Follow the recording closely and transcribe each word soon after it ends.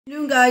Good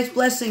afternoon, guys.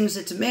 Blessings.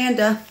 It's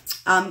Amanda.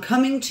 I'm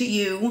coming to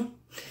you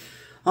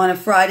on a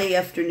Friday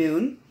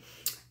afternoon.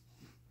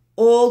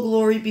 All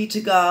glory be to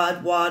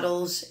God.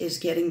 Waddles is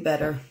getting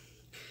better.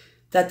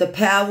 That the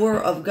power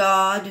of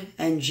God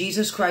and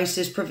Jesus Christ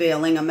is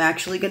prevailing. I'm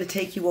actually going to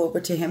take you over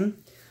to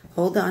him.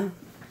 Hold on.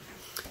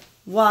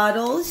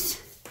 Waddles.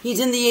 He's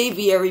in the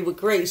aviary with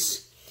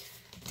Grace.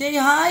 Say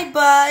hi,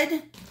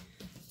 bud.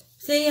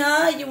 Say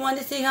hi. You want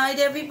to say hi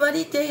to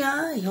everybody? Say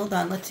hi. Hold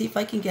on. Let's see if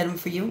I can get him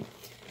for you.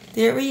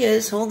 There he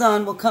is. Hold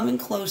on. We'll come in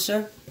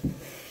closer.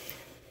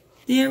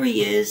 There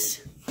he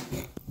is.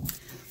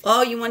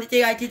 Oh, you want to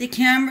say hi to the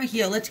camera?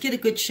 Here, let's get a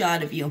good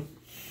shot of you.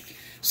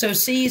 So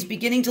see, he's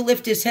beginning to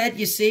lift his head,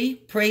 you see?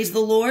 Praise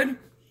the Lord.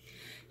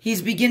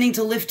 He's beginning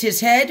to lift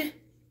his head.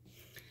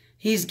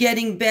 He's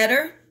getting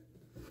better.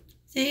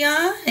 Say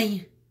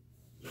hi.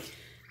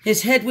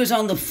 His head was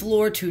on the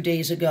floor 2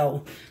 days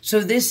ago. So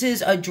this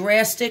is a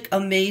drastic,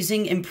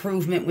 amazing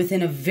improvement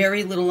within a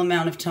very little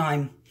amount of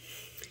time.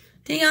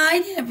 Say hi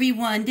to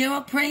everyone. They're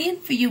all praying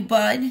for you,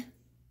 bud.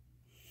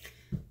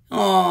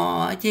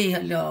 Aw, say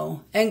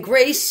hello. And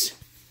Grace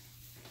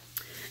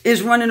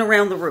is running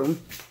around the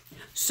room.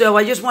 So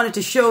I just wanted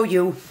to show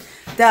you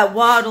that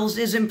Waddles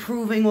is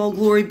improving. All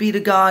glory be to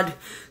God.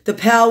 The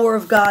power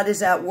of God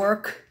is at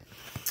work.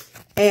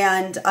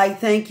 And I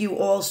thank you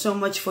all so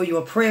much for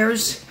your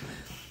prayers.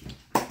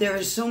 There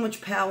is so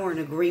much power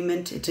and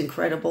agreement. It's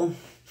incredible.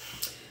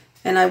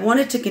 And I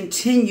wanted to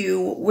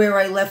continue where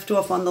I left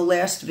off on the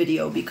last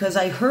video because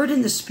I heard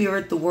in the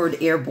spirit the word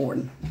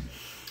airborne.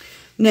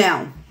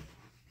 Now,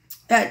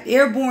 that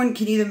airborne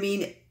can either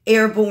mean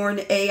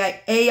airborne,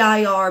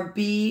 A-I-R-B-O-R-N-E,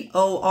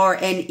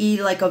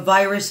 like a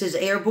virus is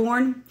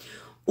airborne,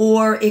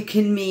 or it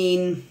can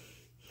mean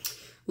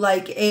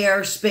like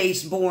air,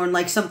 space borne,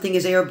 like something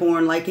is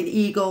airborne, like an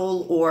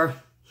eagle or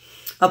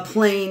a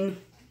plane.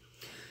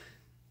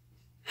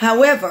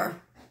 However,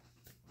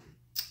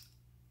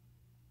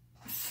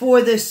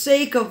 for the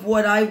sake of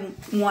what I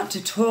want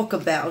to talk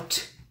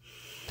about,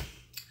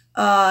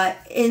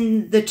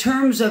 in the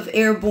terms of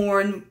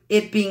airborne,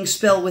 it being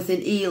spelled with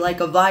an E like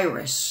a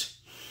virus,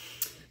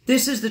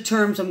 this is the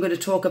terms I'm going to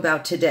talk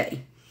about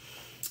today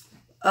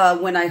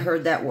when I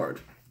heard that word.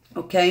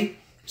 Okay?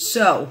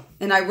 So,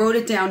 and I wrote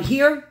it down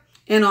here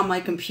and on my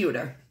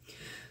computer.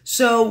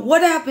 So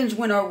what happens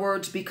when our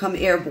words become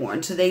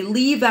airborne? So they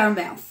leave our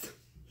mouth.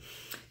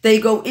 They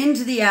go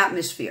into the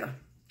atmosphere.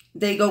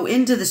 They go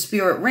into the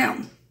spirit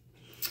realm.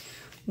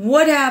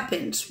 What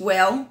happens?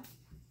 Well,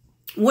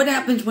 what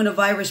happens when a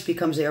virus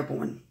becomes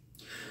airborne?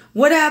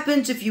 What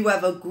happens if you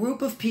have a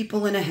group of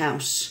people in a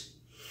house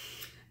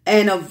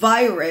and a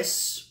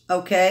virus,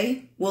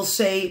 okay, we'll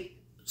say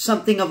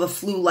something of a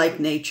flu-like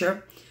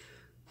nature,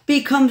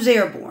 becomes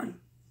airborne?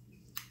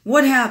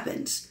 What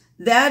happens?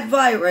 That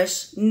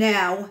virus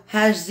now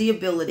has the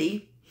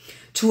ability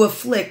to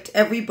afflict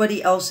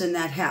everybody else in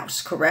that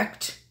house,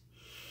 correct?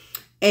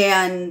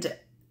 And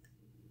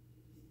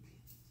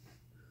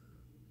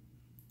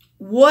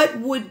what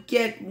would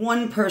get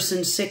one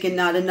person sick and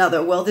not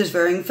another? Well, there's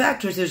varying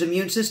factors. There's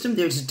immune system,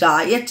 there's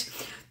diet,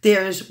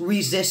 there's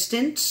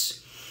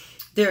resistance,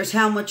 there's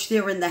how much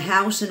they're in the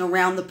house and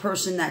around the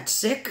person that's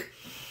sick.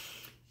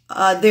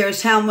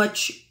 There's how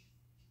much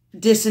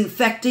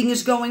disinfecting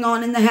is going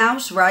on in the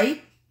house,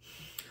 right?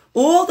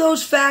 All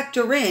those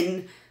factor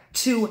in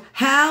to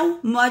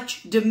how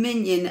much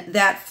dominion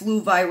that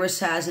flu virus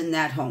has in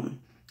that home,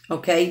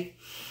 okay?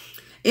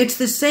 It's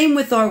the same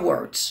with our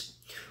words.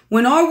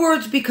 When our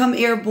words become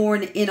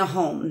airborne in a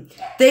home,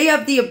 they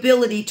have the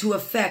ability to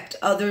affect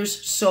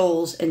others'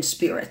 souls and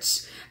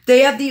spirits.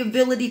 They have the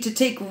ability to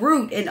take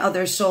root in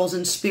others' souls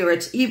and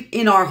spirits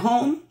in our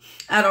home,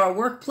 at our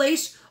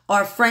workplace,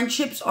 our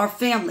friendships, our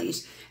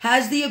families.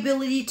 Has the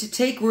ability to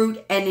take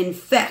root and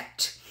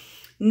infect.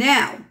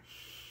 Now,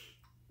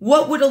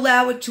 what would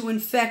allow it to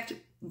infect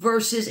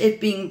versus it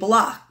being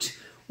blocked?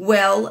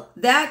 Well,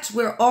 that's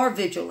where our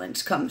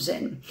vigilance comes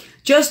in.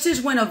 Just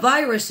as when a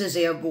virus is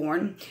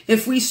airborne,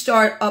 if we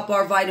start up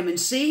our vitamin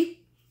C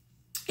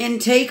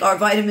intake, our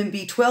vitamin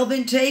B12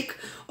 intake,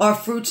 our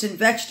fruits and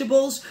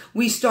vegetables,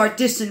 we start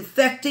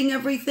disinfecting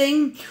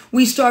everything,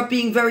 we start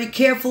being very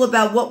careful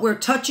about what we're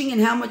touching and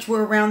how much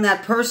we're around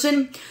that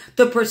person,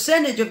 the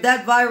percentage of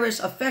that virus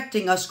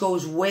affecting us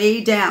goes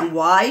way down.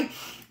 Why?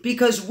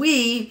 Because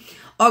we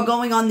are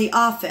going on the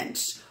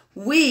offense.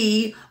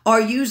 We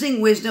are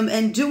using wisdom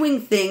and doing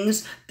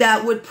things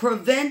that would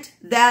prevent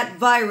that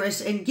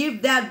virus and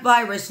give that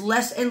virus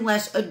less and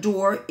less a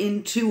door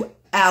into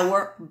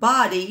our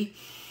body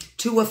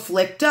to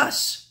afflict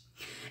us.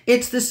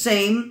 It's the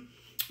same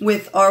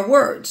with our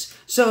words.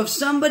 So if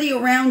somebody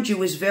around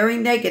you is very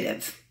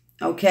negative,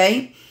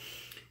 okay,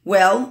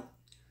 well,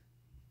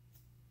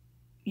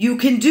 you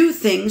can do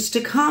things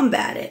to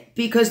combat it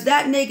because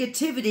that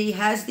negativity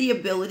has the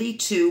ability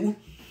to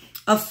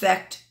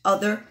affect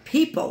other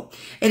people.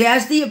 It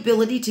has the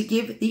ability to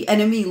give the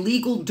enemy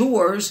legal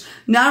doors,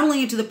 not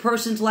only into the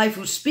person's life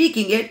who's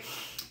speaking it,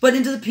 but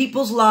into the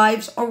people's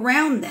lives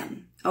around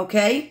them.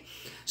 Okay?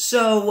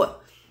 So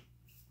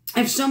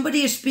if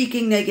somebody is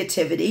speaking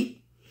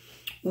negativity,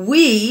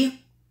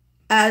 we,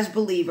 as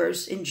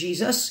believers in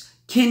Jesus,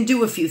 can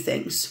do a few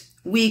things.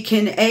 We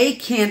can, A,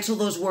 cancel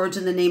those words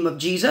in the name of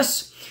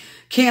Jesus,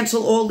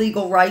 cancel all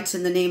legal rights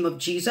in the name of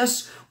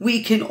Jesus.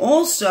 We can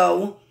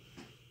also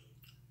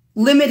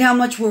limit how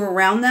much we're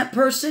around that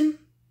person.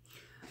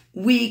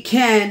 We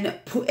can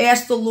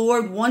ask the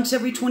Lord once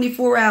every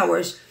 24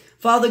 hours,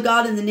 Father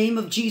God, in the name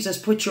of Jesus,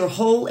 put your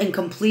whole and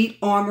complete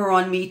armor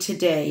on me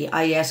today.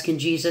 I ask in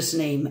Jesus'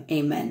 name,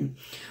 amen.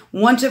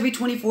 Once every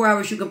 24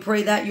 hours, you can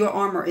pray that your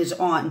armor is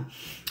on.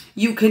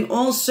 You can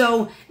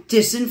also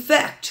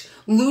disinfect,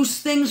 loose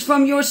things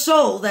from your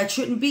soul that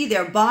shouldn't be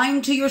there.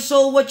 Bind to your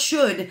soul what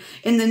should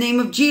in the name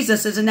of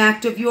Jesus as an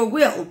act of your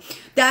will.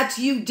 That's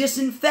you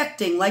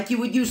disinfecting, like you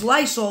would use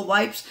Lysol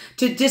wipes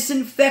to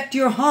disinfect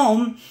your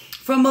home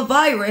from a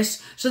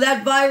virus, so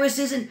that virus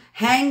isn't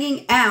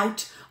hanging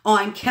out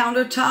on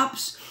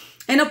countertops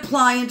and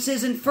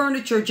appliances and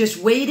furniture, just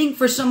waiting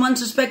for some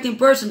unsuspecting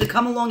person to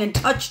come along and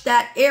touch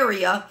that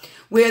area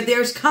where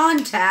there's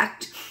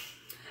contact,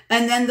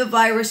 and then the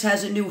virus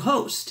has a new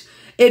host.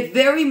 It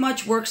very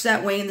much works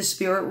that way in the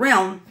spirit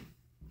realm,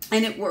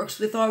 and it works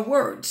with our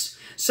words.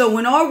 So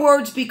when our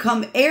words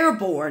become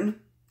airborne,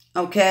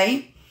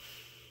 okay,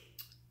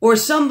 or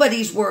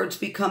somebody's words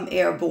become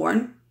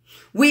airborne,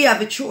 we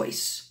have a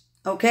choice,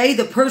 okay?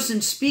 The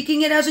person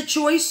speaking it has a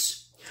choice,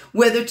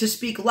 whether to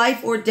speak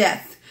life or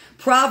death.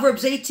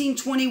 Proverbs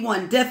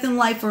 18:21, death and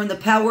life are in the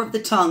power of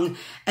the tongue,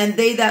 and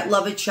they that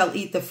love it shall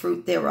eat the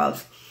fruit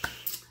thereof.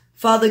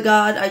 Father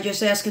God, I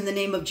just ask in the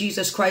name of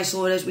Jesus Christ,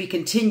 Lord, as we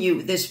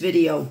continue this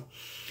video,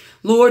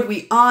 Lord,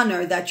 we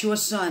honor that your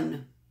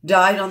Son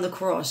died on the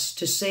cross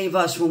to save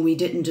us when we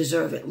didn't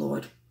deserve it,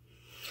 Lord.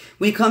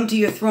 We come to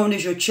your throne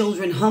as your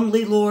children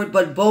humbly, Lord,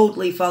 but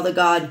boldly, Father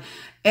God,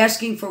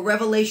 asking for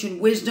revelation,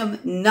 wisdom,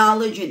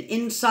 knowledge, and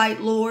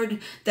insight, Lord,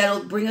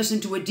 that'll bring us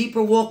into a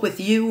deeper walk with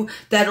you,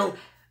 that'll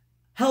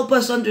help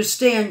us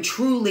understand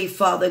truly,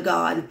 Father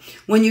God,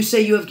 when you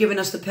say you have given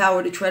us the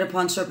power to tread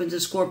upon serpents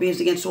and scorpions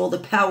against all the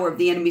power of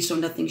the enemy, so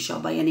nothing shall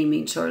by any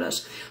means hurt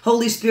us.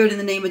 Holy Spirit, in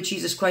the name of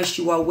Jesus Christ,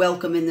 you are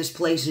welcome in this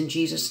place. In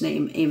Jesus'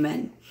 name,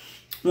 amen.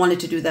 Wanted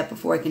to do that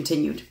before I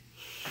continued.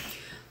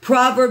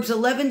 Proverbs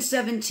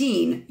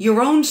 11:17,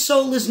 your own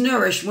soul is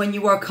nourished when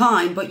you are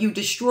kind, but you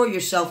destroy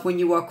yourself when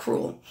you are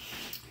cruel.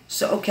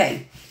 So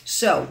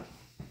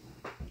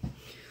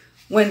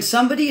when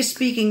somebody is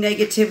speaking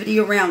negativity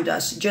around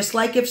us, just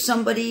like if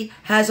somebody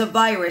has a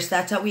virus,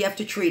 that's how we have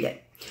to treat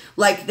it.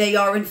 Like they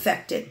are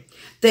infected.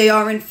 They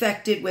are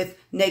infected with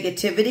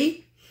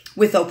negativity,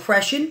 with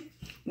oppression,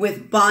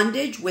 with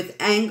bondage, with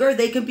anger.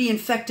 They can be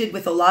infected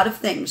with a lot of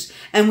things,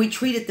 and we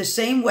treat it the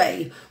same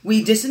way.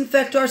 We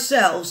disinfect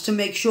ourselves to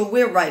make sure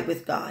we're right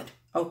with God,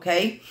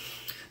 okay?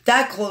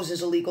 That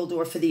closes a legal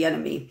door for the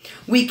enemy.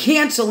 We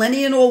cancel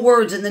any and all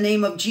words in the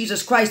name of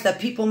Jesus Christ that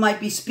people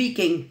might be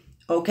speaking,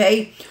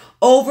 okay,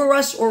 over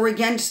us or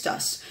against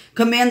us.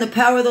 Command the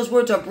power of those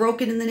words are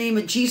broken in the name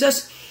of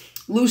Jesus,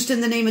 loosed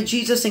in the name of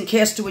Jesus, and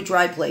cast to a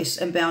dry place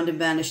and bound and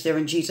banished there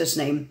in Jesus'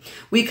 name.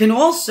 We can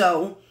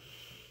also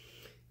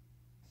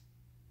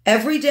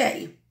every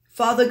day,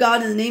 Father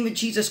God, in the name of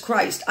Jesus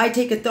Christ, I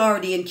take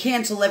authority and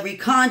cancel every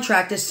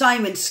contract,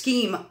 assignment,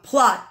 scheme,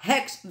 plot,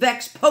 hex,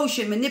 vex,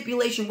 potion,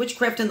 manipulation,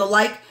 witchcraft, and the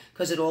like,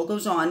 because it all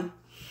goes on,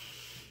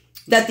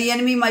 that the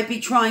enemy might be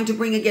trying to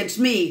bring against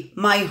me,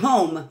 my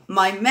home,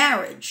 my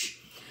marriage,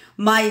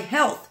 my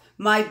health,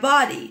 my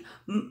body,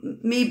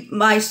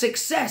 my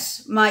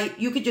success,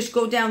 you could just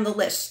go down the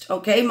list,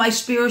 okay? My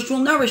spiritual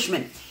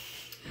nourishment,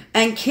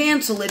 and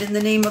cancel it in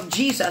the name of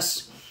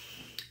Jesus.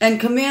 And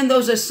command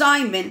those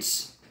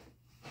assignments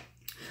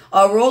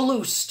are all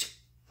loosed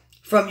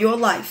from your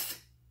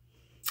life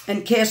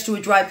and cast to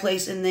a dry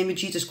place in the name of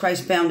Jesus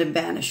Christ, bound and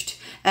banished.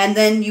 And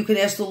then you can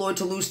ask the Lord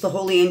to loose the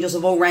holy angels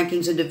of all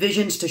rankings and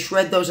divisions to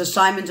shred those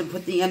assignments and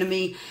put the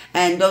enemy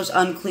and those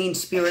unclean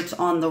spirits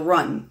on the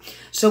run.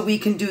 So we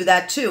can do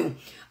that too.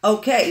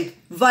 Okay,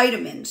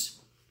 vitamins.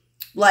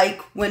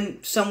 Like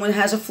when someone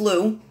has a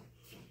flu,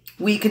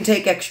 we can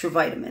take extra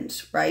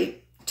vitamins, right?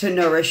 To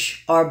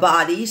nourish our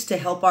bodies, to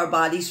help our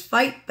bodies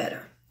fight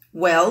better.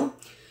 Well,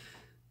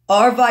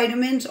 our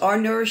vitamins, our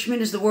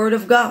nourishment is the Word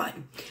of God.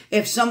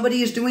 If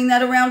somebody is doing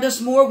that around us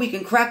more, we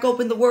can crack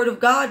open the Word of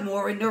God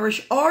more and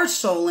nourish our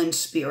soul and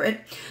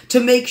spirit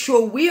to make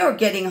sure we are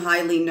getting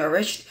highly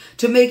nourished,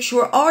 to make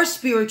sure our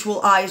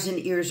spiritual eyes and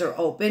ears are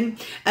open,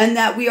 and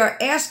that we are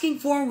asking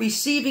for and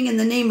receiving in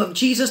the name of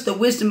Jesus the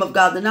wisdom of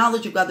God, the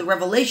knowledge of God, the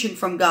revelation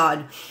from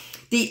God,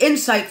 the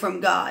insight from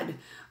God,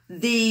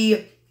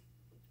 the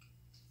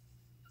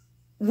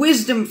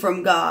wisdom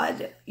from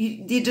God,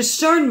 the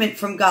discernment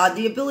from God,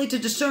 the ability to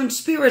discern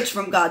spirits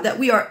from God, that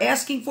we are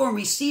asking for and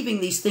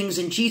receiving these things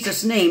in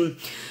Jesus' name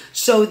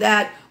so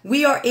that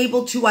we are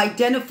able to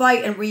identify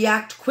and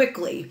react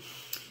quickly.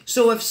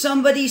 So if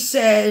somebody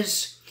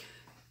says,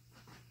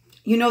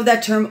 you know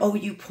that term, oh,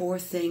 you poor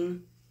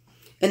thing.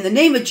 In the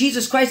name of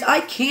Jesus Christ,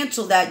 I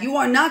cancel that. You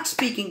are not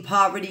speaking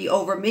poverty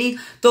over me.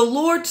 The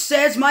Lord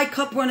says, my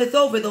cup runneth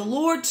over. The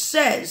Lord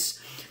says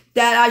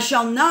that I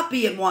shall not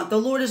be in want. The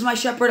Lord is my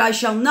shepherd. I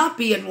shall not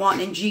be in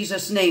want in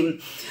Jesus' name.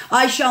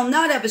 I shall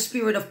not have a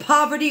spirit of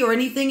poverty or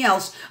anything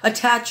else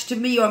attached to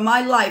me or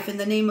my life in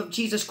the name of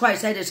Jesus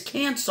Christ. That is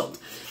canceled.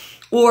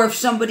 Or if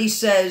somebody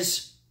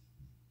says,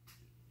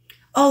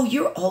 oh,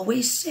 you're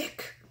always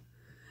sick.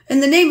 In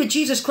the name of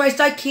Jesus Christ,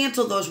 I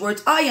cancel those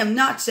words. I am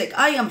not sick.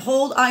 I am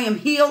whole. I am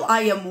healed.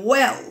 I am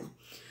well.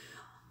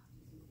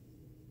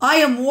 I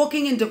am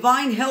walking in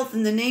divine health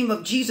in the name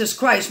of Jesus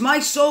Christ. My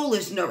soul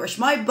is nourished.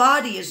 My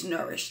body is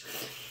nourished.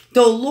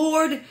 The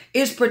Lord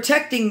is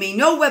protecting me.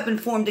 No weapon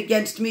formed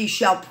against me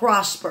shall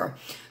prosper.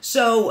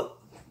 So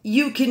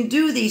you can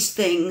do these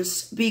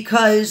things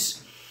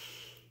because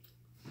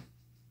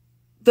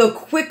the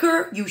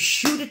quicker you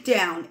shoot it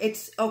down,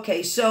 it's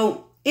okay.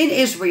 So in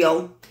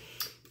Israel,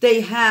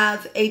 they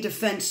have a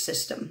defense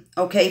system,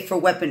 okay, for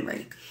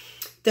weaponry.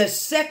 The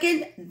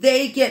second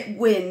they get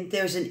wind,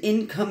 there's an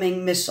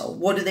incoming missile.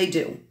 What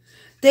do?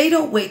 They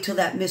don't wait till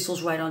that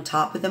missile's right on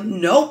top of them.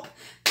 Nope.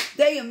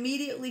 They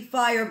immediately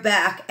fire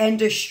back and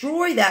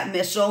destroy that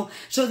missile.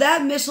 So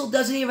that missile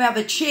doesn't even have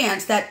a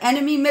chance, that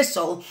enemy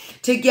missile,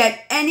 to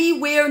get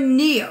anywhere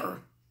near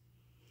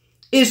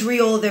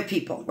Israel or their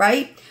people,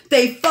 right?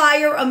 They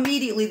fire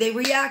immediately. They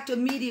react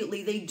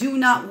immediately. They do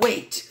not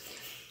wait.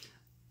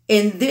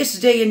 In this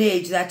day and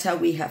age, that's how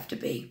we have to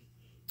be.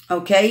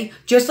 Okay?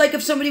 Just like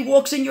if somebody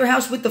walks in your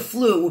house with the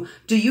flu,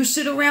 do you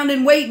sit around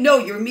and wait? No,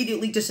 you're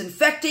immediately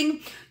disinfecting.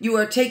 You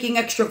are taking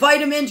extra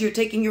vitamins. You're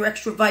taking your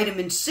extra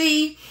vitamin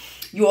C.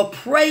 You're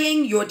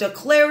praying. You're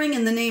declaring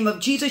in the name of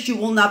Jesus, you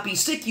will not be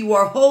sick. You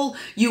are whole.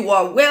 You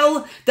are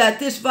well. That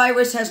this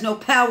virus has no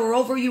power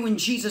over you in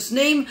Jesus'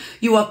 name.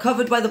 You are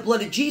covered by the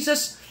blood of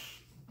Jesus.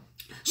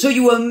 So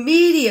you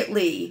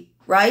immediately,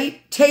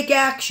 right, take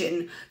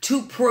action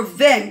to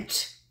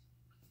prevent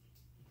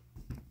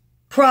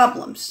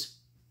problems.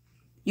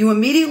 You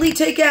immediately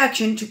take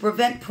action to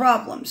prevent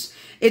problems.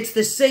 It's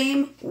the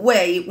same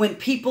way when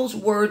people's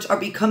words are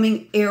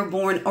becoming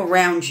airborne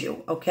around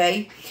you,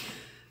 okay?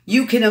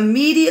 You can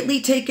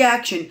immediately take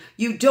action.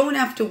 You don't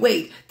have to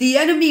wait. The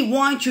enemy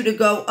wants you to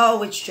go,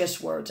 oh, it's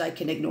just words. I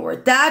can ignore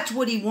it. That's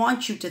what he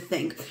wants you to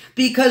think.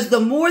 Because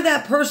the more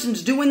that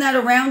person's doing that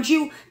around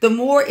you, the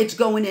more it's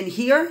going in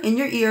here, in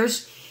your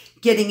ears,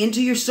 getting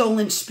into your soul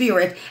and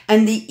spirit,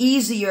 and the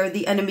easier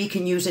the enemy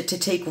can use it to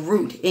take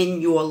root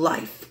in your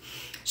life.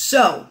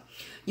 So,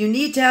 you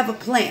need to have a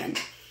plan,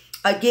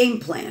 a game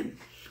plan,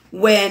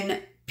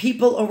 when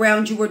people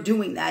around you are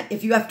doing that.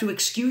 If you have to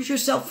excuse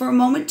yourself for a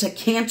moment to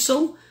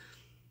cancel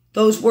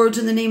those words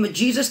in the name of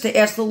Jesus, to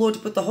ask the Lord to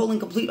put the whole and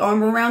complete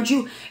armor around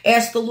you,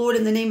 ask the Lord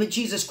in the name of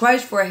Jesus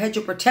Christ for a hedge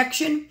of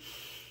protection,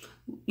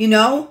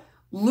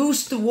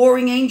 loose the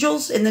warring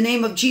angels in the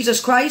name of Jesus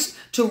Christ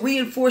to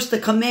reinforce the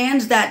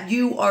commands that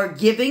you are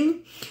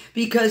giving,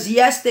 because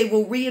yes, they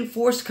will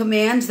reinforce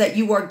commands that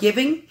you are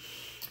giving.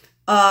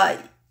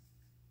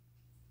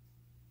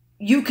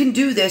 You can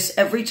do this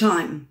every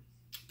time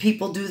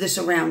people do this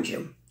around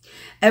you.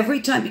 Every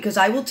time, because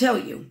I will tell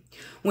you,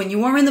 when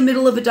you are in the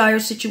middle of a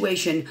dire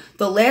situation,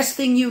 the last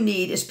thing you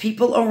need is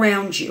people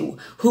around you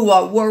who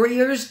are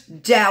worriers,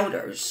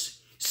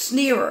 doubters,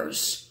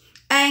 sneerers,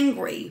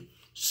 angry,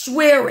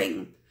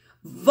 swearing,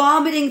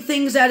 vomiting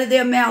things out of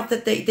their mouth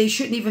that they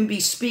shouldn't even be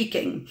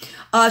speaking,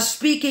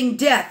 speaking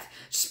death,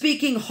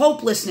 speaking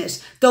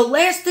hopelessness. The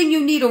last thing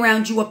you need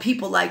around you are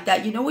people like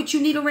that. You know what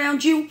you need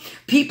around you?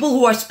 People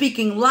who are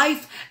speaking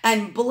life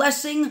and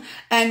blessing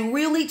and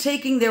really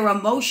taking their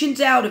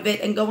emotions out of it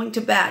and going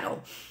to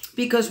battle.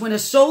 Because when a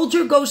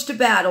soldier goes to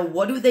battle,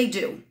 what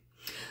do?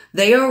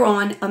 They are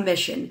on a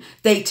mission.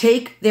 They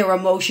take their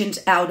emotions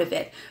out of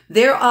it.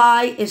 Their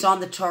eye is on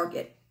the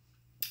target.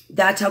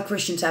 That's how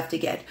Christians have to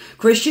get.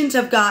 Christians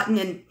have gotten,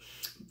 and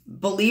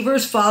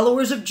believers,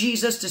 followers of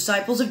Jesus,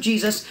 disciples of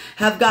Jesus,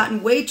 have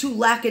gotten way too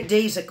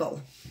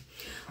lackadaisical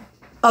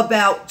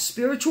about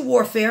spiritual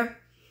warfare,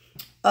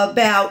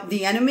 about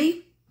the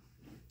enemy,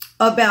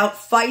 about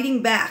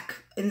fighting back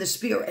in the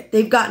spirit.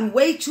 They've gotten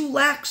way too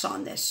lax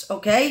on this,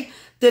 okay?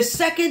 The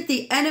second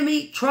the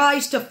enemy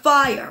tries to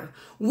fire,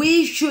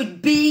 we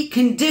should be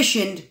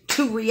conditioned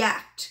to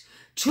react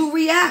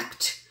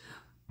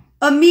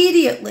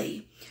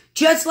immediately.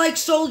 Just like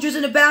soldiers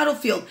in a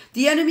battlefield,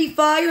 the enemy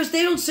fires,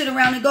 they don't sit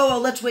around and go, oh,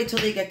 let's wait till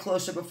they get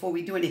closer before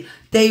we do anything.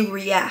 They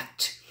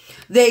react.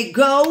 They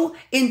go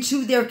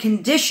into their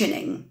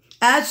conditioning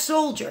as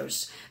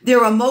soldiers.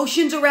 Their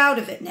emotions are out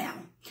of it now,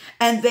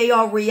 and they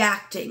are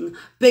reacting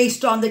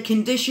based on the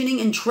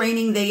conditioning and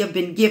training they have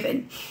been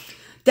given.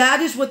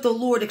 That is what the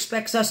Lord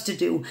expects us to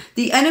do.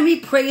 The enemy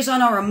preys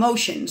on our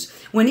emotions.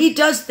 When he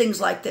does things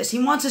like this,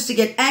 he wants us to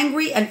get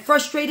angry and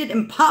frustrated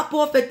and pop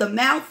off at the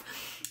mouth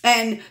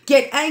and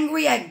get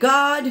angry at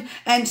God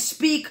and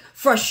speak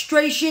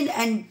frustration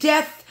and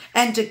death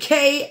and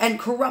decay and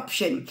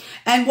corruption.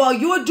 And while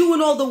you're doing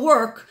all the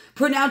work,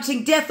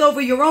 pronouncing death over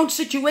your own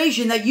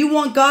situation that you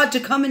want God to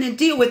come in and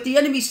deal with, the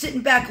enemy's sitting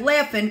back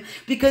laughing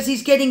because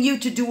he's getting you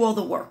to do all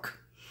the work.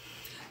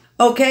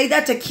 Okay,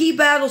 that's a key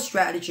battle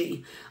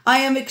strategy. I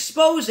am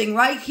exposing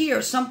right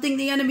here something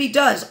the enemy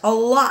does a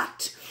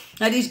lot.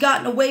 that he's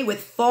gotten away with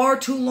far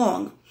too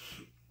long.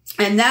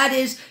 And that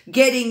is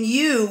getting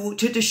you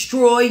to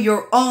destroy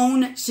your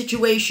own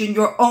situation,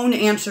 your own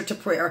answer to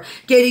prayer,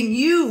 getting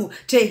you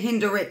to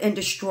hinder it and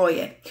destroy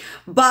it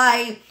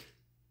by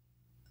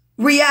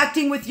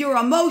reacting with your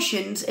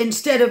emotions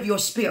instead of your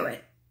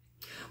spirit.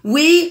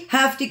 We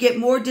have to get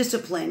more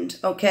disciplined,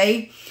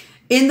 okay,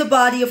 in the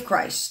body of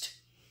Christ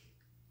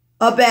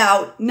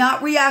about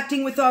not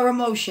reacting with our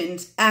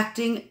emotions,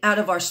 acting out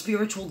of our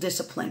spiritual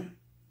discipline,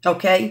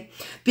 okay?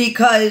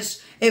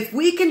 Because if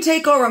we can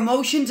take our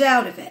emotions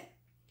out of it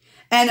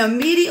and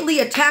immediately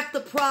attack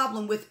the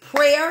problem with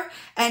prayer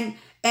and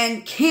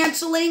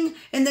canceling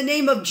in the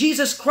name of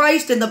Jesus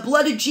Christ and the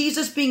blood of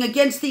Jesus being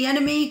against the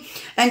enemy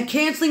and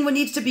canceling what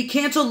needs to be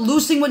canceled,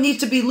 loosing what needs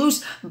to be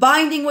loose,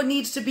 binding what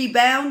needs to be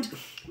bound,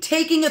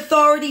 taking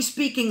authority,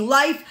 speaking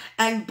life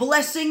and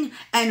blessing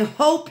and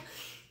hope.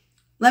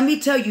 Let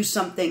me tell you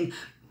something.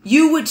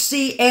 You would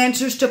see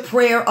answers to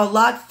prayer a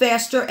lot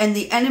faster and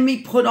the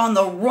enemy put on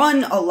the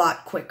run a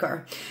lot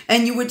quicker.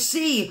 And you would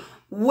see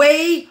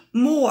way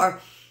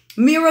more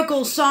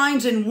miracles,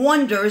 signs, and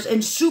wonders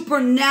and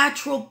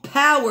supernatural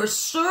power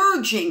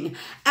surging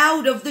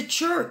out of the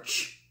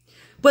church.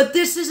 But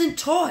this isn't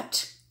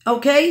taught,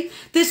 okay?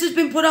 This has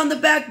been put on the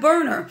back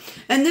burner.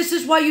 And this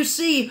is why you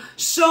see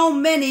so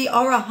many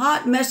are a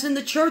hot mess in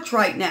the church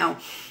right now.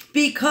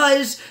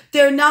 Because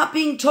they're not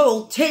being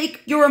told,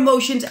 take your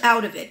emotions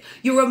out of it.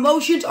 Your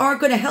emotions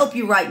aren't going to help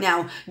you right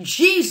now.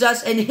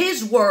 Jesus and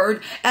his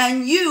word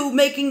and you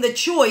making the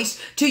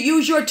choice to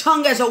use your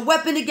tongue as a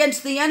weapon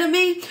against the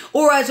enemy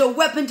or as a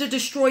weapon to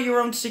destroy your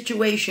own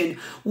situation.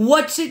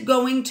 What's it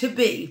going to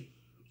be?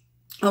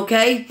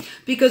 Okay?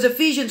 Because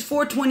Ephesians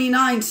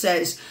 4:29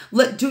 says,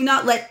 do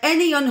not let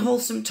any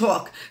unwholesome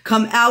talk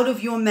come out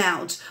of your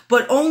mouths,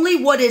 but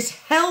only what is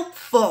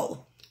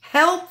helpful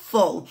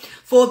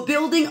for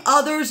building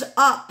others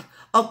up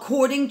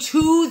according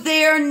to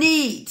their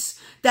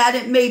needs, that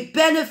it may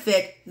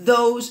benefit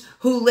those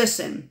who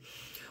listen.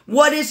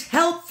 What is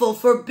helpful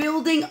for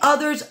building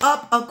others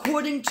up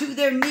according to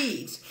their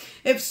needs?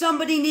 If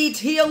somebody needs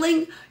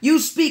healing, you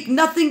speak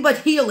nothing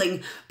but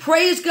healing.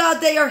 Praise God,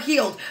 they are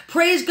healed.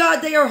 Praise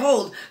God, they are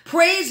whole.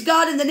 Praise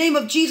God, in the name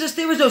of Jesus,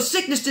 there is no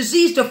sickness,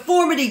 disease,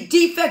 deformity,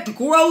 defect,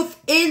 growth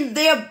in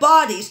their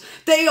bodies.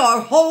 They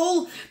are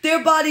whole.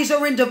 Their bodies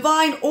are in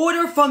divine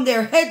order from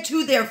their head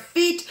to their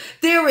feet.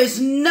 There is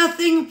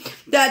nothing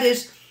that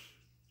is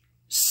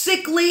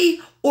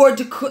sickly or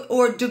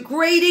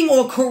degrading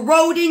or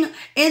corroding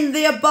in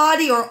their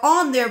body or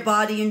on their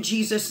body in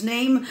Jesus'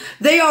 name.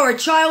 They are a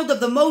child of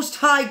the Most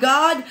High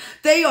God.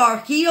 They are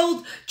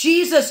healed.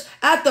 Jesus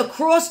at the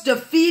cross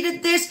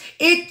defeated this.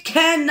 It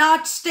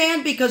cannot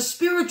stand because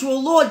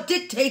spiritual law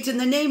dictates in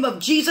the name of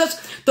Jesus.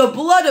 The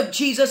blood of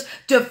Jesus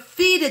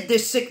defeated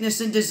this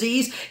sickness and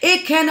disease.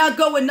 It cannot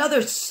go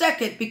another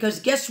second because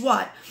guess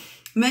what?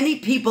 Many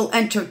people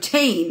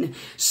entertain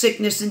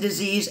sickness and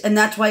disease, and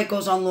that's why it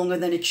goes on longer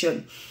than it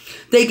should.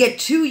 They get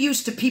too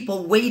used to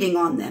people waiting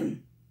on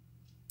them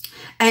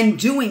and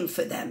doing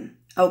for them,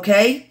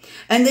 okay?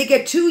 And they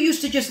get too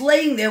used to just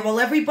laying there while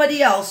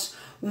everybody else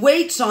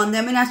waits on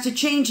them and has to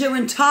change their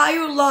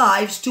entire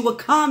lives to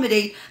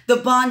accommodate the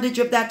bondage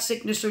of that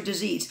sickness or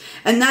disease.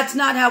 And that's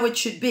not how it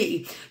should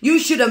be. You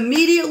should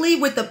immediately,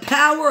 with the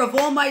power of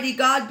Almighty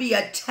God, be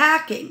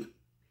attacking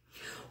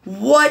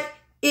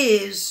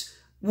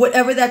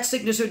whatever that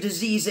sickness or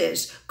disease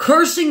is,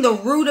 cursing the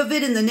root of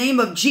it in the name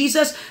of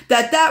Jesus,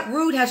 that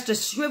root has to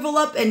shrivel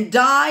up and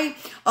die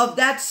of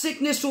that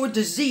sickness or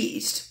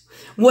disease.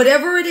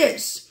 Whatever it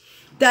is,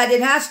 that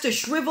it has to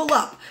shrivel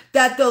up,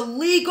 that the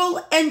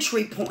legal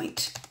entry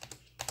point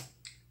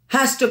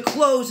has to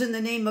close in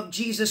the name of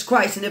Jesus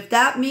Christ. And if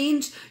that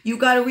means you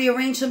got to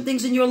rearrange some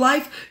things in your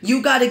life,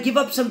 you got to give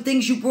up some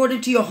things you brought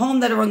into your home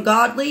that are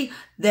ungodly,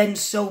 then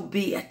so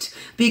be it.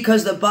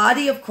 Because the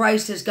body of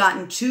Christ has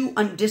gotten too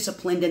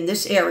undisciplined in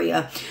this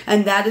area.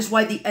 And that is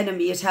why the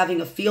enemy is having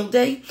a field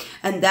day.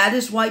 And that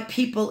is why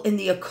people in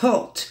the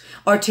occult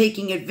are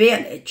taking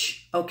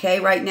advantage, okay,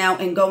 right now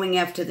and going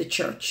after the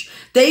church.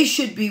 They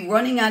should be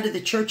running out of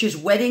the churches,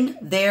 wetting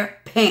their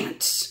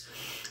pants.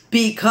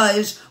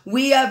 Because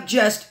we have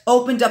just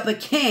opened up a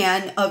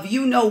can of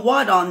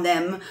you-know-what on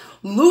them,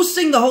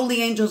 loosing the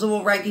holy angels of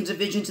all rankings of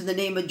visions in the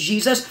name of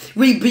Jesus,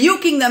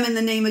 rebuking them in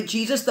the name of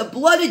Jesus. The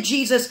blood of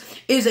Jesus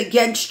is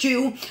against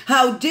you.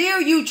 How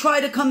dare you try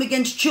to come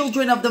against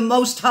children of the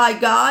Most High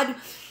God?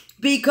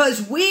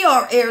 Because we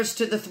are heirs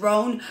to the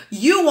throne.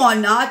 You are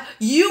not.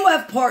 You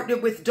have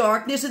partnered with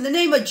darkness. In the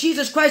name of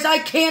Jesus Christ, I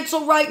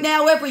cancel right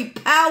now every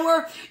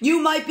power you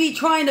might be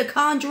trying to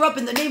conjure up.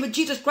 In the name of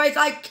Jesus Christ,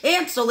 I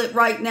cancel it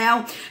right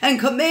now and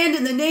command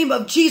in the name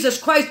of Jesus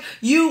Christ,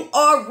 you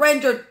are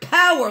rendered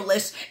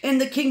powerless in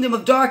the kingdom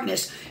of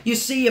darkness. You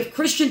see, if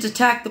Christians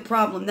attack the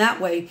problem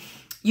that way,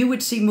 you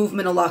would see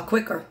movement a lot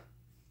quicker.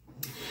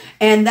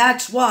 And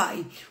that's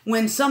why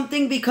when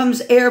something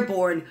becomes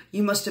airborne,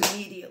 you must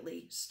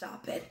immediately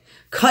stop it.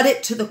 Cut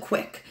it to the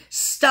quick.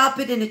 Stop Stop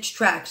it in its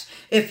tracks.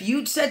 If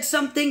you'd said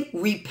something,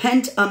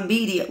 repent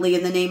immediately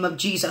in the name of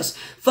Jesus.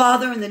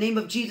 Father, in the name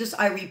of Jesus,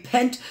 I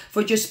repent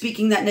for just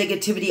speaking that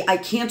negativity. I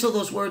cancel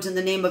those words in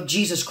the name of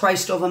Jesus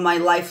Christ over my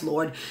life,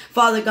 Lord.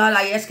 Father God,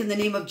 I ask in the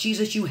name of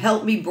Jesus, you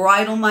help me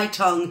bridle my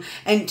tongue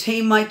and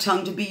tame my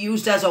tongue to be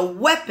used as a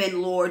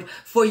weapon, Lord,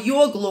 for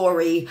your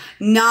glory,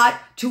 not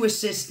to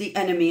assist the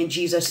enemy in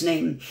Jesus'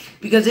 name.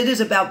 Because it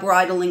is about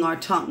bridling our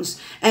tongues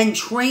and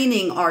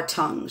training our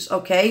tongues,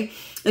 okay?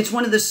 It's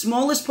one of the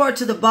smallest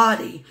parts of the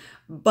body,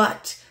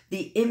 but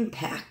the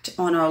impact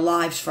on our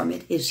lives from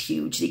it is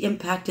huge. The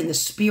impact in the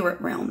spirit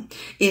realm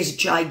is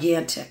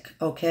gigantic,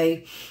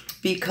 okay?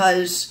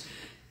 Because,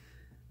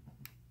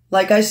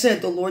 like I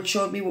said, the Lord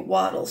showed me with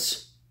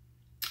Waddles.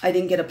 I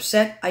didn't get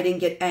upset. I didn't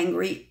get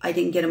angry. I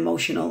didn't get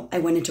emotional. I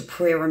went into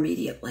prayer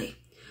immediately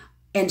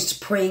and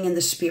praying in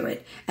the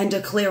spirit and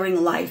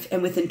declaring life.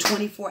 And within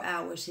 24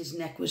 hours, his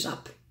neck was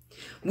up,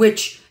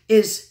 which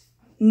is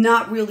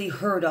not really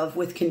heard of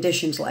with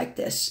conditions like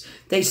this.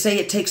 They say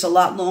it takes a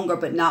lot longer,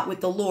 but not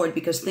with the Lord,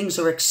 because things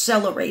are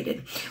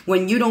accelerated.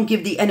 When you don't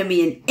give the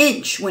enemy an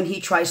inch when he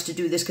tries to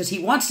do this, because he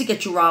wants to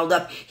get you riled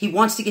up, he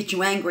wants to get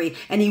you angry,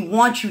 and he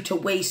wants you to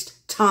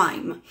waste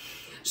time.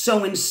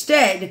 So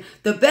instead,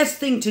 the best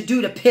thing to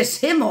do to piss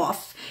him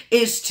off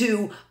is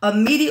to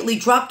immediately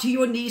drop to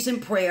your knees in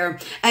prayer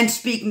and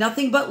speak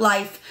nothing but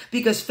life,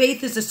 because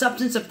faith is the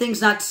substance of things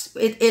not,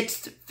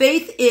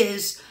 faith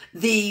is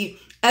the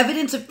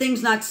evidence of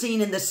things not seen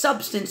and the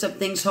substance of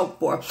things hoped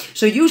for.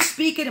 So you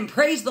speak it and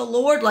praise the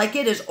Lord like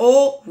it has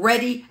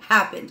already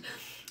happened.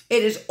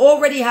 It has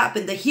already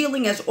happened. The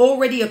healing has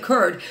already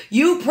occurred.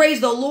 You praise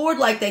the Lord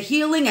like the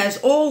healing has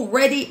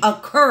already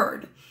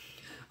occurred.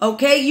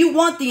 Okay, you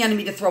want the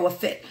enemy to throw a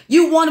fit.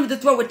 You want him to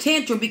throw a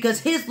tantrum because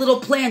his little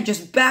plan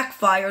just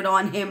backfired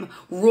on him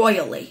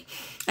royally.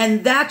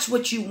 And that's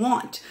what you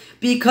want,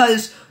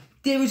 because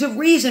there is a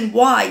reason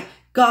why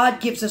God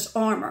gives us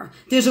armor.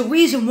 There's a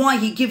reason why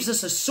he gives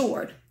us a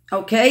sword.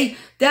 Okay,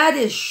 that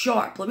is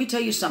sharp. Let me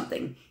tell you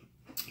something.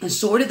 A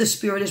sword of the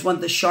Spirit is one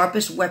of the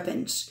sharpest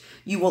weapons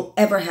you will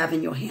ever have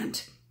in your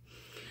hand.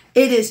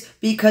 It is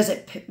because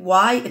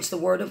why? It's the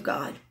word of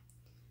God.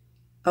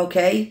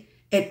 Okay?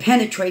 It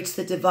penetrates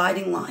the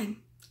dividing line.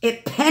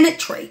 It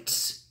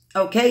penetrates,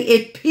 okay?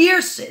 It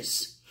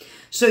pierces.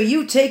 So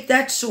you take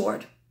that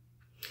sword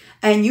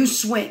and you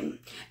swing.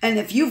 And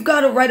if you've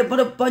got to write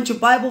a bunch of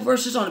Bible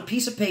verses on a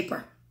piece of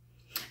paper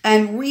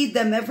and read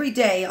them every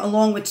day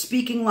along with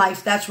speaking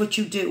life, that's what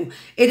you do.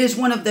 It is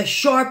one of the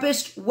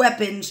sharpest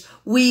weapons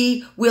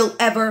we will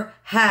ever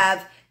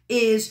have,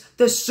 is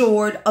the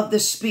sword of the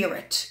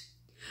Spirit.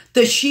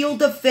 The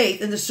shield of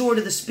faith and the sword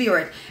of the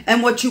Spirit.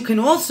 And what you can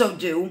also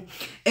do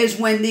is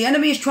when the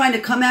enemy is trying to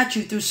come at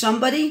you through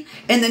somebody,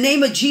 in the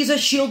name of Jesus,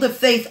 shield of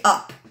faith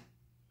up.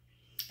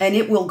 And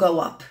it will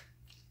go up.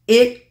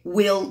 It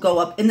will go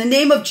up. In the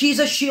name of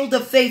Jesus, shield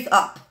of faith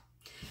up.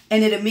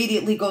 And it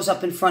immediately goes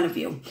up in front of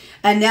you.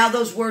 And now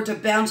those words are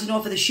bouncing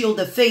off of the shield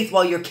of faith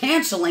while you're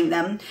canceling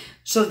them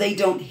so they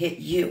don't hit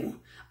you.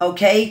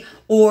 Okay?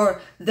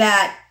 Or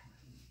that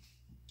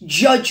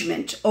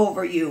judgment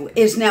over you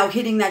is now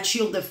hitting that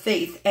shield of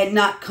faith and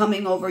not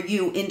coming over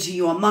you into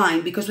your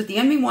mind. Because what the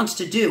enemy wants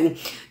to do,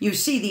 you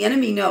see, the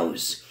enemy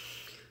knows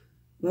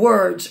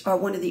words are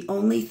one of the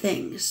only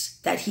things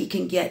that he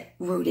can get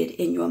rooted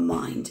in your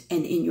mind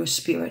and in your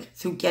spirit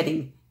through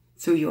getting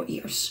through your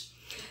ears.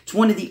 It's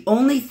one of the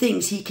only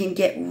things he can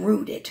get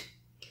rooted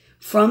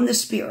from the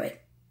Spirit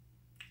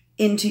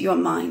into your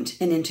mind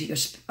and into your,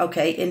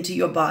 into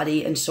your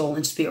body and soul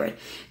and spirit.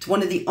 It's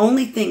one of the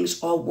only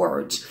things are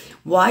words.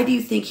 Why do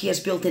you think he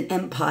has built an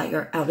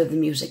empire out of the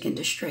music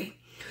industry?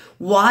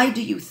 Why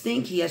do you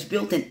think he has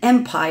built an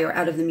empire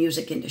out of the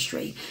music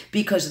industry?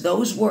 Because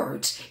those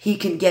words he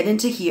can get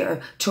into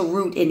here to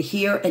root in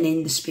here and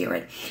in the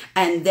spirit,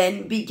 and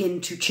then begin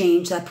to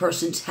change that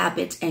person's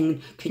habits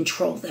and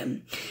control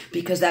them.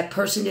 Because that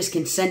person is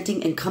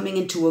consenting and coming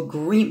into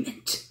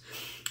agreement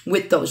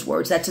with those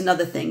words. That's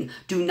another thing.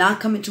 Do not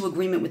come into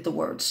agreement with the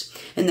words.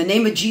 In the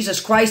name of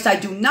Jesus Christ, I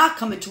do not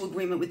come into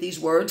agreement with these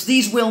words.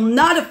 These will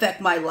not affect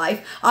my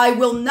life. I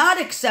will not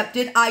accept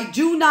it. I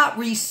do not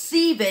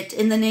receive it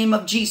in the name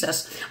of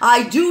Jesus.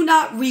 I do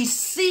not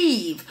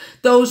receive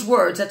those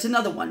words. That's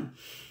another one.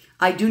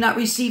 I do not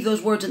receive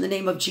those words in the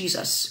name of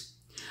Jesus.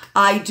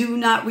 I do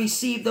not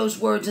receive those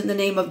words in the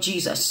name of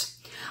Jesus.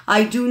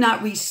 I do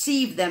not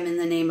receive them in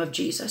the name of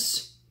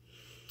Jesus.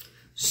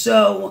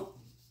 So,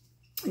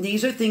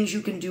 these are things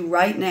you can do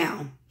right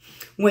now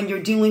when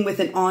you're dealing with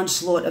an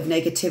onslaught of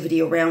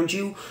negativity around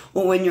you,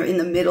 or when you're in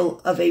the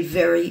middle of a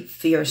very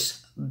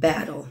fierce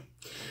battle.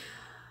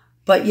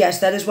 But yes,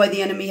 that is why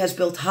the enemy has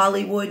built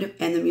Hollywood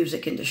and the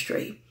music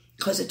industry,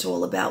 because it's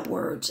all about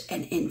words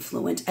and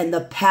influence and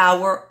the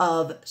power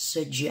of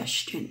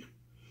suggestion.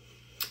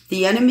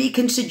 The enemy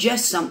can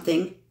suggest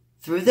something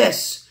through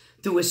this,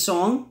 through a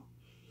song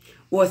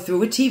or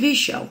through a TV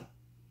show,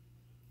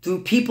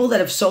 through people that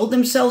have sold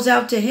themselves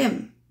out to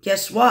him.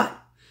 Guess what?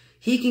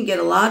 He can get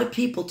a lot of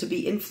people to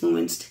be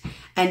influenced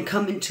and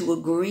come into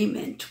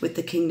agreement with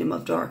the kingdom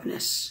of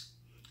darkness.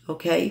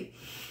 okay?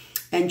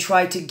 And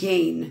try to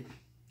gain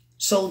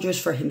soldiers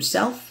for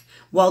himself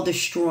while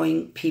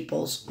destroying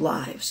people's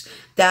lives.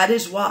 That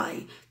is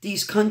why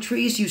these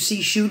countries you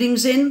see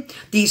shootings in,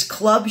 these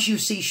clubs you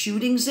see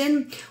shootings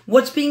in,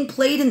 what's being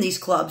played in these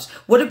clubs?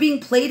 What are being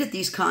played at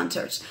these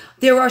concerts?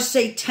 There are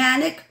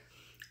satanic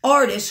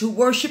artists who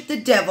worship the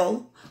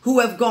devil who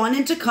have gone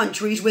into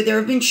countries where there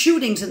have been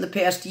shootings in the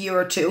past year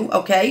or two,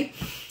 okay?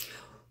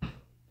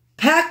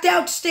 Packed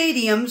out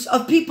stadiums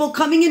of people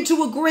coming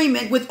into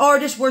agreement with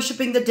artists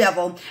worshiping the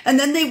devil, and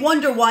then they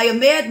wonder why a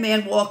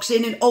madman walks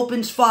in and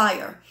opens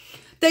fire.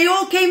 They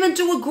all came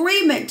into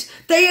agreement.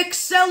 They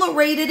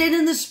accelerated it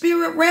in the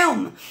spirit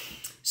realm.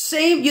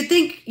 Same, you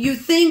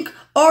think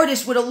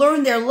artists would have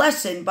learned their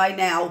lesson by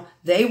now.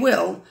 They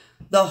will,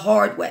 the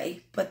hard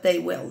way, but they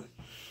will.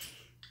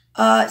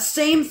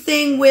 Same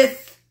thing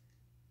with,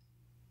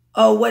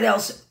 what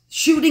else?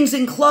 Shootings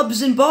in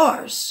clubs and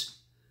bars.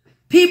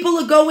 People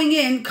are going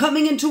in,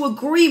 coming into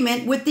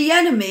agreement with the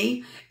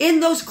enemy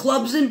in those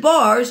clubs and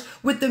bars,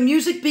 with the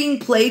music being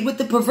played, with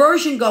the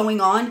perversion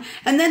going on,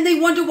 and then they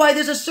wonder why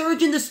there's a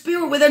surge in the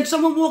spirit where then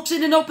someone walks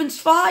in and opens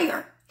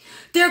fire.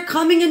 They're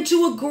coming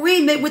into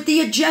agreement with the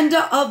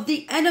agenda of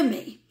the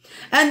enemy,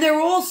 and they're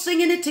all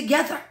singing it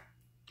together,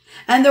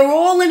 and they're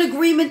all in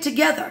agreement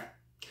together.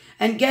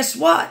 And guess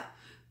what?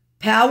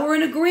 Power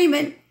and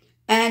agreement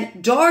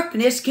and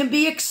darkness can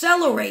be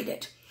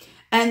accelerated.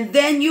 And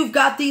then you've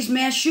got these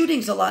mass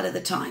shootings a lot of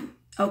the time,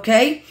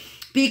 okay?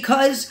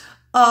 Because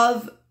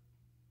of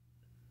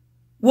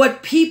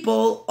what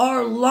people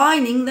are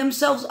lining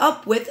themselves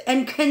up with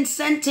and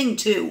consenting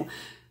to.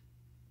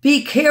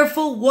 Be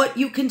careful what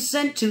you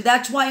consent to.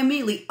 That's why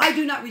immediately, I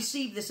do not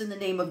receive this in the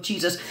name of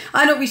Jesus.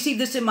 I don't receive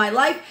this in my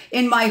life,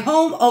 in my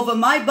home, over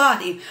my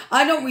body.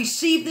 I don't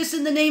receive this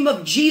in the name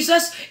of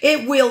Jesus.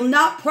 It will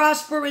not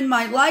prosper in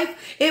my life.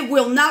 It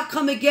will not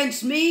come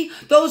against me.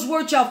 Those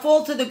words shall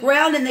fall to the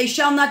ground, and they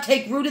shall not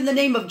take root in the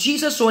name of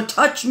Jesus or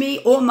touch me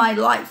or my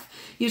life.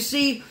 You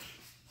see,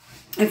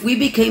 if we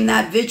became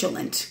that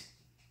vigilant,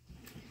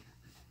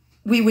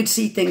 we would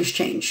see things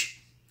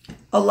change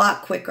a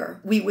lot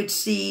quicker. We would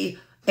see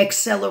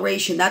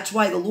acceleration. That's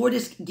why the Lord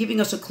is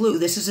giving us a clue.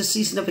 This is a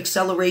season of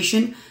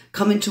acceleration.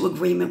 Come into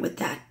agreement with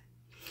that.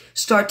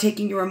 Start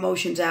taking your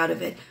emotions out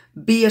of it.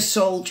 Be a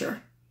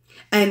soldier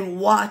and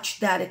watch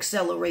that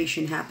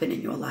acceleration happen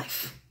in your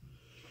life.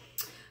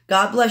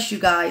 God bless you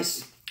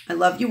guys. I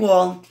love you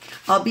all.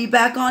 I'll be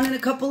back on in a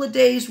couple of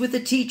days with a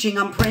teaching.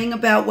 I'm praying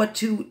about what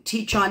to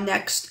teach on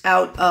next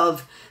out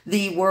of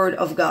the Word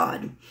of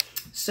God.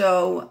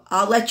 So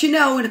I'll let you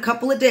know in a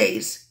couple of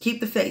days.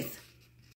 Keep the faith.